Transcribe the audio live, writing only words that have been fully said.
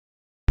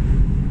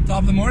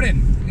Top of the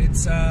morning.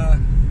 It's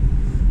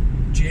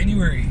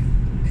January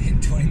in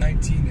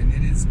 2019 and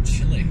it is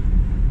chilly.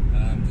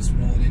 I'm just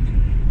rolling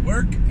into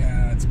work.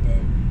 It's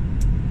about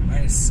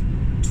minus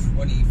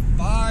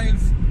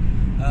 25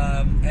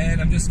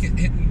 and I'm just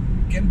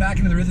getting back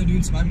into the rhythm of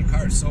doing some I'm in a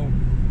car. So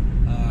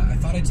I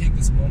thought I'd take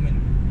this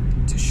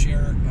moment to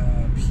share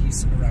a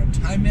piece around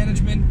time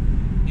management.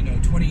 You know,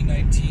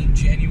 2019,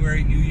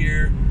 January, New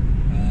Year.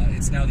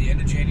 It's now the end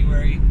of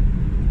January.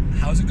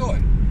 How's it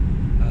going?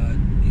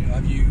 You know,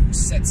 have you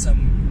set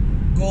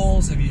some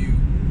goals? Have you,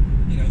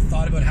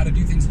 thought about how to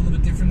do things a little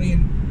bit differently,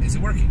 and is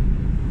it working?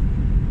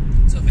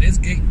 So if it is,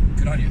 hey,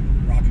 good on you.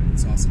 Rock it.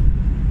 It's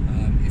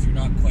awesome. If you're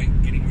not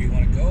quite getting where you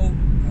want to go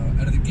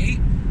out of the gate,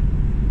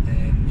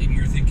 and maybe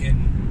you're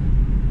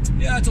thinking,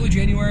 yeah, it's only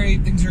January,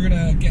 things are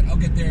I'll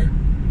get there.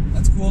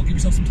 That's cool. Give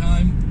yourself some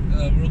time.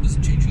 The world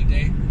doesn't change in a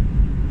day.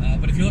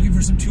 But if you're looking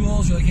for some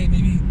tools, you're like, hey,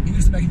 maybe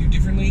there's something I can do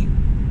differently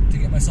to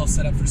get myself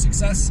set up for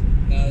success.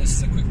 This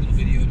is a quick little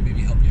video to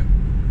maybe help you.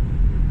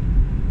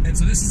 And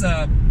so this is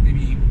a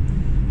maybe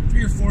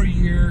 3 or 4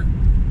 year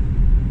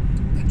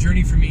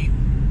journey for me.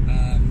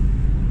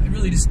 I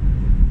really just,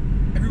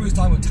 everybody's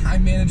talking about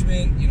time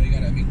management. You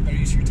gotta make better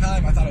use of your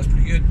time. I thought I was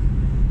pretty good.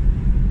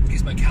 I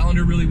use my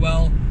calendar really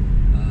well.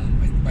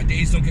 My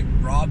days don't get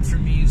robbed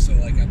from me, so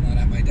like I'm not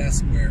at my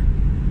desk where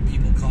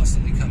people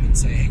constantly come and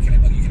say, hey, can I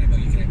bug you, can I bug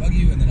you, can I bug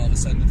you? And then all of a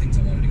sudden the things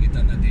I wanted to get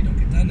done that day don't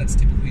get done. That's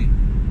typically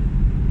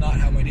not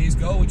how my days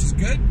go, which is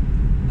good.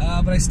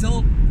 But I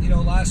still,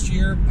 last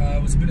year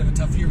was a bit of a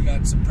tough year. We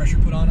got some pressure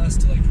put on us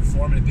to like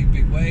perform in a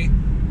big way.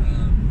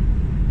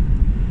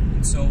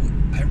 And so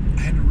I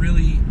had to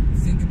really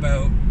think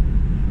about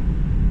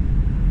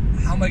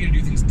how am I going to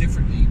do things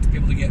differently to be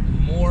able to get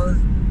more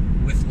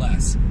with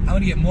less? How am I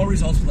going to get more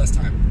results with less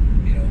time?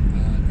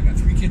 I got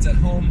 3 kids at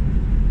home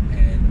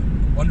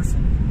and a wonderful,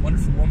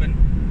 wonderful woman,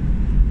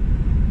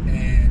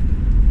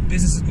 and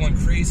business is going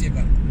crazy. I've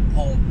got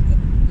a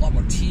lot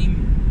more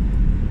team,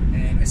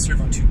 and I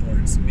serve on 2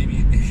 boards.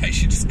 Maybe I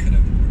should just cut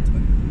out the boards,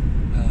 but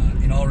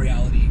in all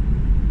reality,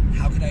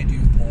 how can I do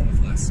more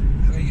with less?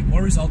 How can I get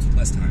more results with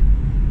less time?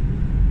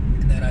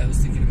 And then I was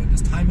thinking about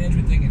this time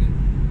management thing,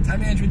 and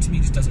time management to me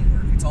just doesn't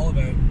work. It's all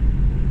about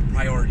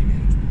priority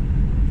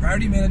management.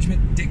 Priority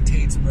management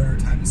dictates where our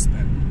time is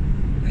spent.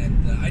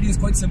 And the idea is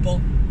quite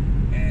simple,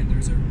 and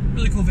there's a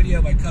really cool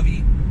video by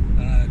Covey.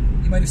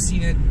 You might have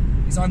seen it.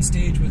 He's on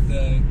stage with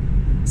the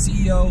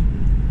CEO,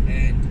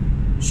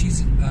 and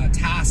she's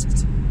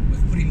tasked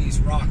with putting these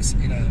rocks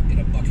in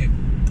a bucket,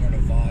 or in a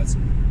vase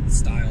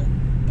style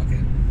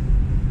bucket.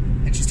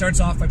 And she starts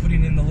off by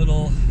putting in the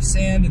little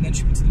sand, and then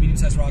she puts the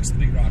medium-sized rocks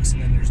and the big rocks,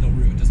 and then there's no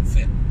room, it doesn't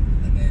fit.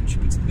 And then she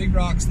puts the big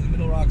rocks and the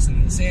middle rocks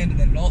and the sand, and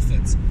then it all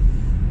fits.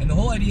 And the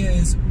whole idea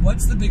is,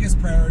 what's the biggest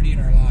priority in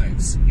our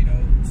lives?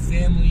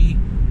 Family,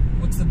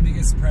 what's the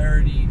biggest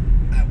priority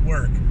at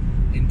work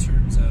in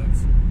terms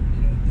of,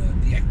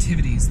 the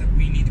activities that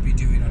we need to be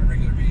doing on a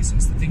regular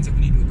basis, the things that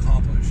we need to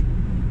accomplish?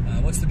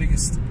 What's the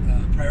biggest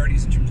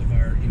priorities in terms of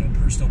our,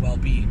 personal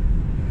well-being,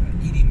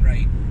 eating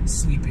right,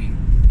 sleeping,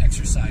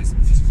 exercise,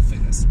 and physical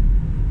fitness?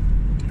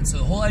 And so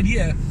the whole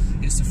idea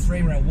is to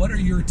frame around what are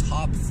your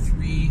top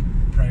 3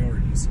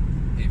 priorities.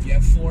 If you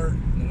have 4,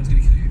 no one's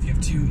going to kill you. If you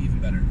have 2, even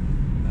better.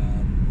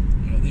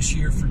 This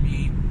year for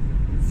me,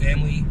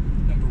 family,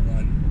 number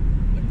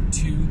 1. Number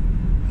 2,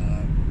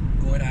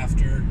 going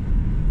after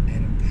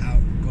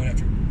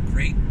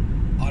great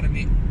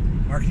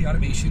marketing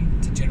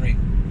automation to generate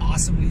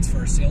awesome leads for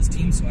our sales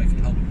team, so I can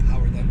help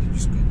empower them to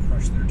just go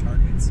crush their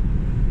targets.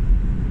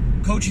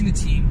 Coaching the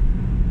team,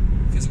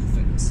 physical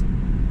fitness.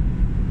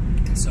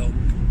 And so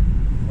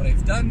what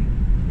I've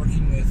done,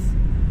 working with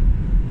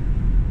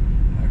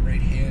my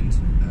right hand,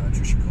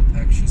 Trisha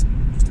Kopek, she's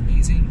just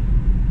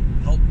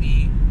amazing, helped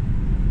me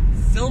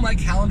fill my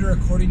calendar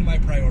according to my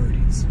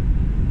priorities.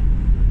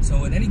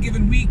 So in any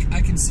given week,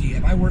 I can see,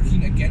 am I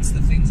working against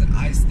the things that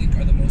I think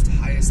are the most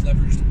highest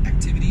leveraged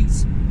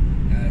activities?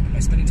 Am I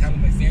spending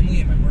time with my family?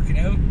 Am I working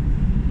out?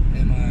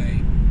 Am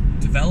I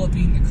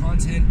developing the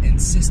content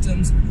and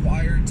systems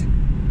required to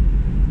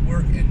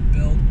work and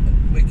build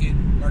a wicked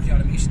marketing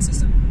automation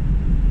system?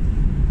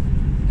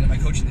 And am I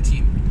coaching the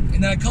team?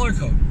 And then I color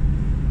code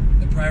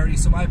the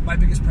priorities. So my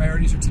biggest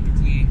priorities are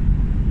typically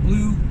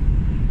blue,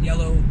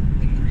 yellow,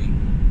 and green,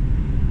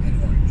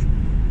 and orange.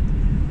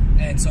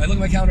 And so I look at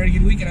my calendar any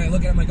given week, and I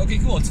look at it, I'm like, okay,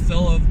 cool, it's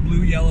full of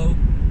blue, yellow,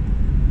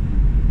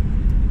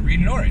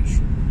 green, and orange.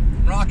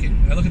 I'm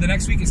rocking. I look at the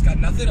next week, it's got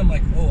nothing. I'm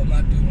like, oh, I'm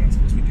not doing what I'm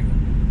supposed to be doing.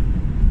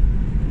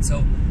 And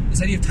so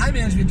this idea of time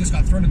management just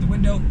got thrown out the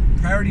window.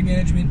 Priority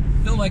management,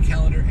 fill my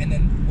calendar, and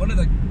then one of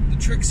the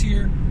tricks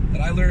here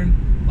that I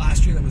learned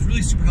last year that was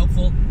really super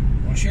helpful,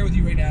 I want to share with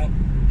you right now,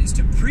 is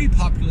to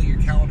pre-populate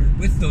your calendar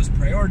with those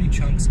priority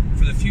chunks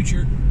for the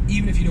future,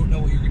 even if you don't know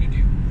what you're going to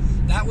do.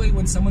 That way,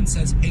 when someone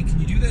says, hey, can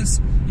you do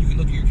this? You can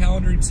look at your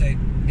calendar and say,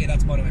 hey,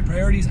 that's one of my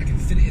priorities. I can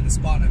fit it in the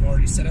spot I've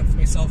already set up for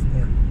myself.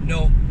 Or,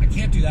 no, I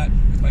can't do that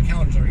because my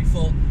calendar's already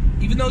full.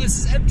 Even though this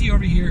is empty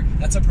over here,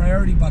 that's a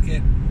priority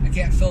bucket. I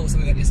can't fill it with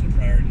something that isn't a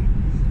priority.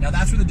 Now,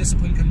 that's where the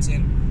discipline comes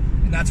in.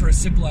 And And that's where a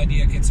simple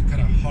idea gets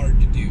kind of hard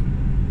to do.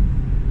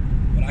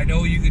 But I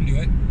know you can do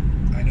it.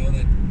 I know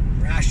that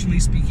rationally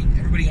speaking,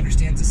 everybody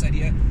understands this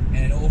idea,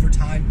 and over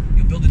time,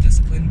 you'll build a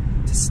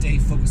discipline to stay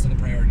focused on the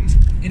priorities.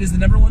 It is the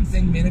 #1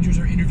 thing managers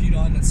are interviewed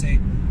on that say,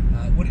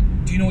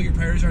 do you know what your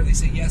priorities are? They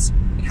say yes.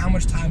 And how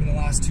much time in the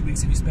last 2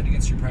 weeks have you spent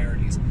against your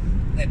priorities?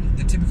 And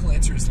the typical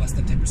answer is less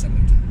than 10% of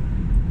their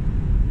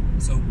time.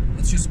 So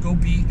let's just go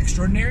be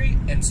extraordinary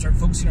and start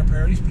focusing on our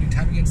priorities, putting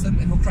time against them,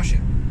 and we'll crush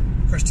it.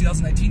 We'll crush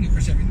 2019, you'll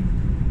crush everything.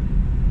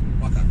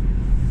 Walk up.